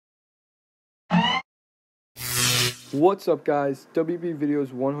What's up, guys? WB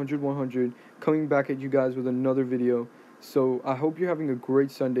Videos 100 coming back at you guys with another video. So I hope you're having a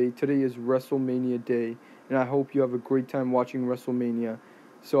great Sunday. Today is WrestleMania day, and I hope you have a great time watching WrestleMania.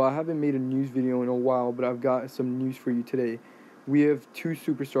 So I haven't made a news video in a while, but I've got some news for you today. We have two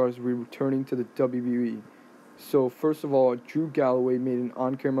superstars returning to the WWE. So first of all, Drew Galloway made an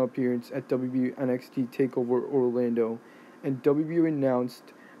on-camera appearance at WWE NXT TakeOver Orlando, and WWE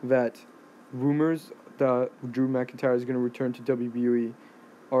announced that rumors that Drew McIntyre is going to return to WWE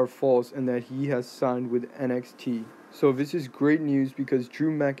are false and that he has signed with NXT. So this is great news because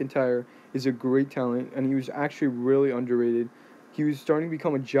Drew McIntyre is a great talent and he was actually really underrated. He was starting to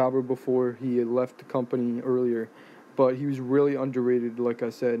become a jobber before he had left the company earlier, but he was really underrated, like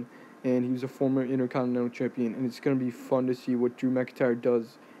I said, and he was a former Intercontinental Champion, and it's going to be fun to see what Drew McIntyre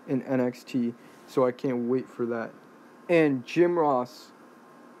does in NXT, so I can't wait for that. And Jim Ross,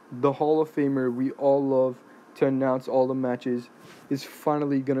 the Hall of Famer we all love to announce all the matches, is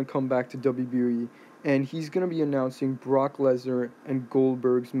finally going to come back to WWE, and he's going to be announcing Brock Lesnar and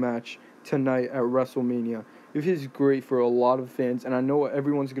Goldberg's match tonight at WrestleMania. This is great for a lot of fans, and I know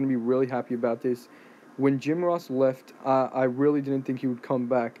everyone's going to be really happy about this. When Jim Ross left, I really didn't think he would come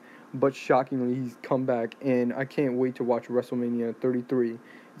back, but shockingly, he's come back, and I can't wait to watch WrestleMania 33.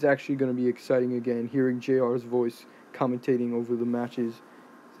 It's actually going to be exciting again, hearing JR's voice commentating over the matches.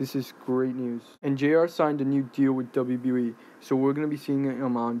 This is great news. And JR signed a new deal with WWE, so we're going to be seeing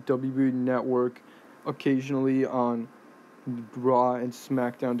him on WWE Network, occasionally on Raw and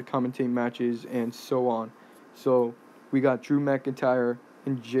SmackDown to commentate matches and so on. So we got Drew McIntyre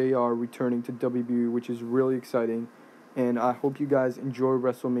and JR returning to WWE, which is really exciting. And I hope you guys enjoy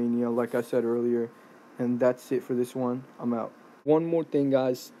WrestleMania, like I said earlier. And that's it for this one. I'm out. One more thing,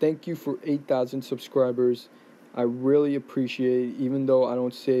 guys. Thank you for 8,000 subscribers. I really appreciate it, even though I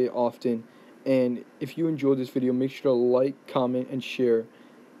don't say it often. And if you enjoyed this video, make sure to like, comment, and share.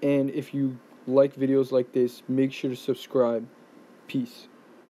 And if you like videos like this, make sure to subscribe. Peace.